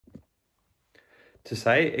To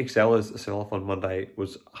say Exela's sell-off on Monday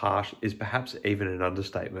was harsh is perhaps even an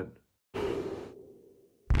understatement.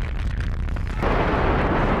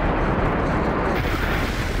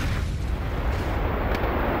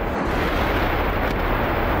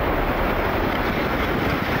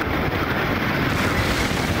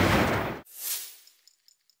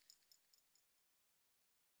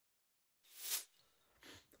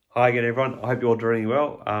 Hi again, everyone. I hope you're all doing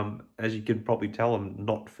well. As you can probably tell, I'm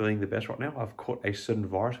not feeling the best right now. I've caught a certain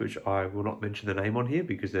virus, which I will not mention the name on here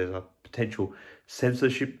because there's a potential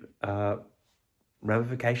censorship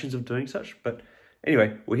ramifications of doing such. But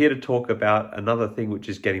anyway, we're here to talk about another thing which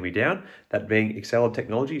is getting me down, that being Exela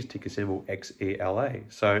Technologies, ticker symbol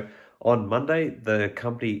XELA. So on Monday, the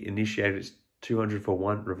company initiated its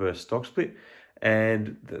 200-for-1 reverse stock split,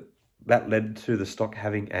 and that led to the stock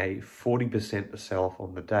having a 40% sell-off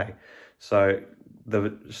on the day. So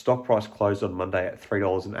the stock price closed on Monday at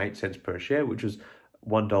 $3.08 per share, which is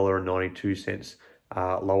 $1.92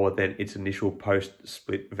 lower than its initial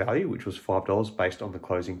post-split value, which was $5 based on the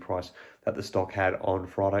closing price that the stock had on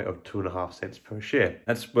Friday of 2.5 cents per share.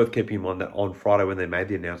 That's worth keeping in mind that on Friday when they made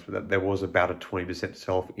the announcement that there was about a 20%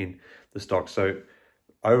 sell-off in the stock. So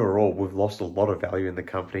overall, we've lost a lot of value in the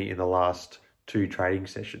company in the last two trading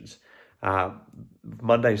sessions.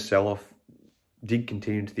 Monday's sell-off did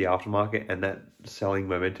continue into the aftermarket, and that selling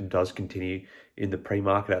momentum does continue in the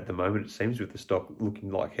pre-market at the moment. It seems, with the stock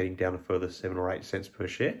looking like heading down a further 7 or 8 cents per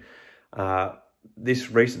share.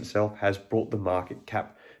 This recent sell-off has brought the market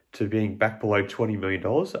cap to being back below $20 million,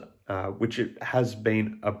 which it has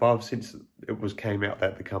been above since it came out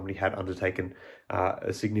that the company had undertaken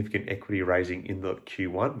a significant equity raising in the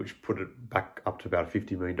Q1, which put it back up to about a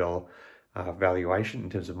 $50 million valuation in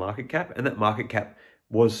terms of market cap, and that market cap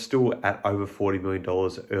was still at over $40 million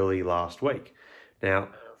early last week. Now,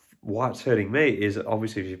 why it's hurting me is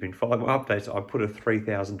obviously, if you've been following my updates, I put a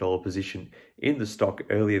 $3,000 position in the stock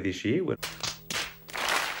earlier this year when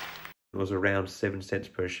it was around 7 cents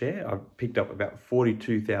per share. I picked up about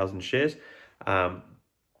 42,000 shares. Now,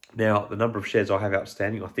 the number of shares I have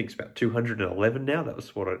outstanding, I think, is about 211 now. That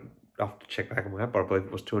was what I have to check back on my app, but I believe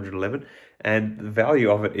it was 211. And the value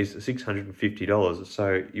of it is $650.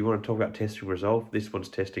 So you want to talk about testing resolve? This one's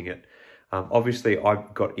testing it. Obviously, I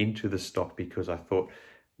got into the stock because I thought,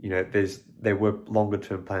 there were longer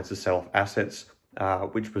term plans to sell off assets,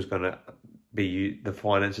 which was going to be the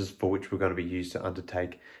finances for which were going to be used to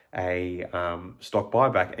undertake a stock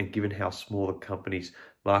buyback. And given how small the company's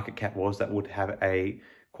market cap was, that would have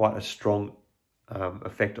quite a strong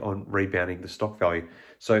effect on rebounding the stock value.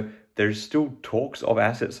 So there's still talks of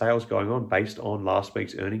asset sales going on based on last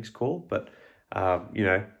week's earnings call, but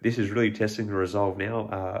this is really testing the resolve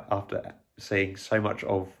now after seeing so much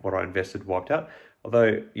of what I invested wiped out.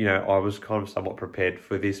 Although, I was kind of somewhat prepared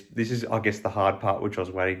for this. This is, I guess, the hard part, which I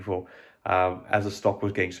was waiting for. As the stock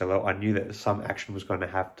was getting so low, I knew that some action was going to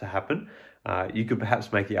have to happen. You could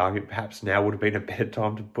perhaps make the argument perhaps now would have been a better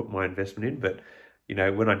time to put my investment in, but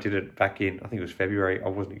when I did it back in, I think it was February, I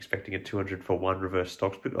wasn't expecting a 200-for-1 reverse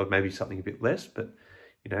stock split, or maybe something a bit less, but,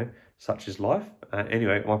 such is life.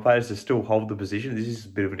 Anyway, my plan is to still hold the position. This is a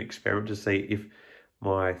bit of an experiment to see if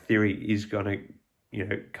my theory is going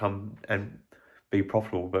to, come and be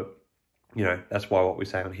profitable. But, that's why what we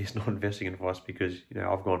say on here is not investing advice, because,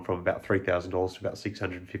 I've gone from about $3,000 to about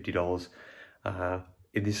 $650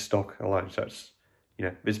 in this stock alone. So it's,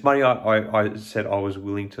 it's money I said I was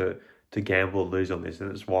willing to gamble or lose on this,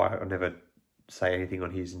 and that's why I never say anything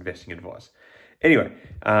on his investing advice. Anyway,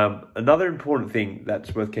 another important thing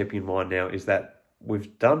that's worth keeping in mind now is that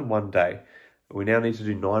we've done one day. We now need to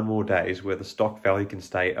do 9 more days where the stock value can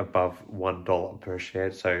stay above $1 per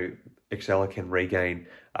share, so Exela can regain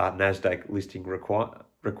NASDAQ listing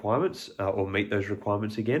requirements or meet those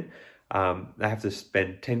requirements again. They have to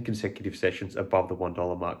spend 10 consecutive sessions above the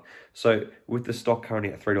 $1 mark. So with the stock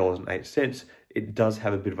currently at $3.08, it does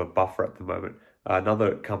have a bit of a buffer at the moment.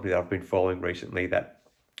 Another company that I've been following recently that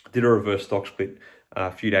did a reverse stock split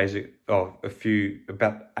about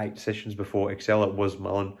 8 sessions before Exela was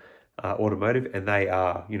Mullen Automotive, and they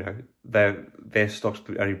are, their stock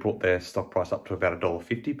split only brought their stock price up to about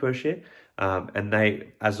 $1.50 per share. And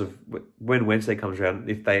they, as of when Wednesday comes around,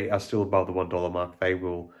 if they are still above the $1 mark, they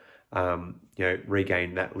will,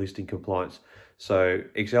 regain that listing compliance. So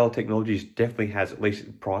Exela Technologies definitely has, at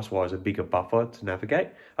least price-wise, a bigger buffer to navigate.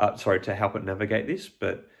 To help it navigate this.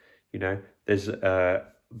 But there's a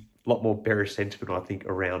lot more bearish sentiment, I think,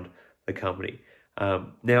 around the company.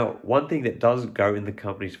 Now, one thing that does go in the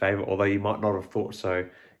company's favor, although you might not have thought so,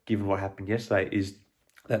 given what happened yesterday, is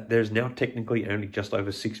that there's now technically only just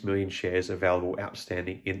over 6 million shares available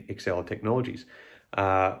outstanding in Exela Technologies.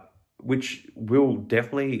 which will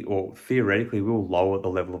definitely or theoretically will lower the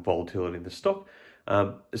level of volatility in the stock,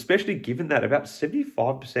 especially given that about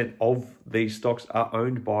 75% of these stocks are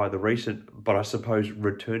owned by the recent, but I suppose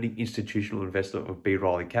returning institutional investor of B.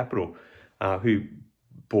 Riley Capital, who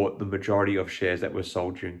bought the majority of shares that were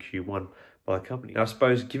sold during Q1 by the company. I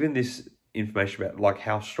suppose given this information about like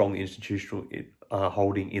how strong the institutional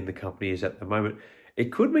holding in the company is at the moment, it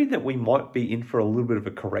could mean that we might be in for a little bit of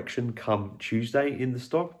a correction come Tuesday in the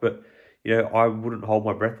stock, but I wouldn't hold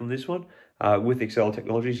my breath on this one. With Exela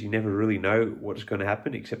Technologies, you never really know what's going to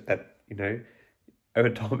happen, except that, over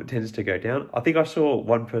time it tends to go down. I think I saw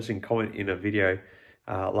one person comment in a video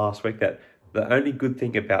last week that the only good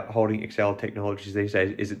thing about holding Exela Technologies these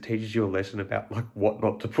days is it teaches you a lesson about like what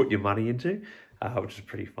not to put your money into, which is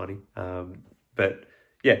pretty funny. But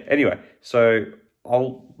yeah, anyway, so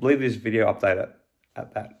I'll leave this video update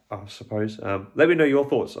at that, I suppose. Let me know your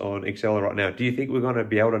thoughts on Exela right now. Do you think we're going to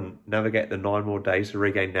be able to navigate the 9 more days to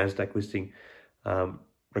regain NASDAQ listing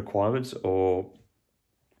requirements, or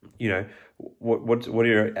what's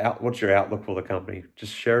your outlook for the company?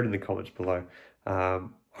 Just share it in the comments below.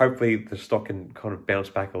 Hopefully the stock can kind of bounce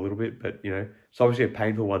back a little bit, but it's obviously a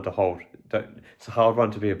painful one to hold. It's a hard one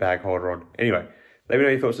to be a bag holder on. Anyway, let me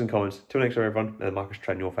know your thoughts in the comments. Till next time, everyone. And the market's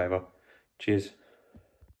trading in your favor. Cheers.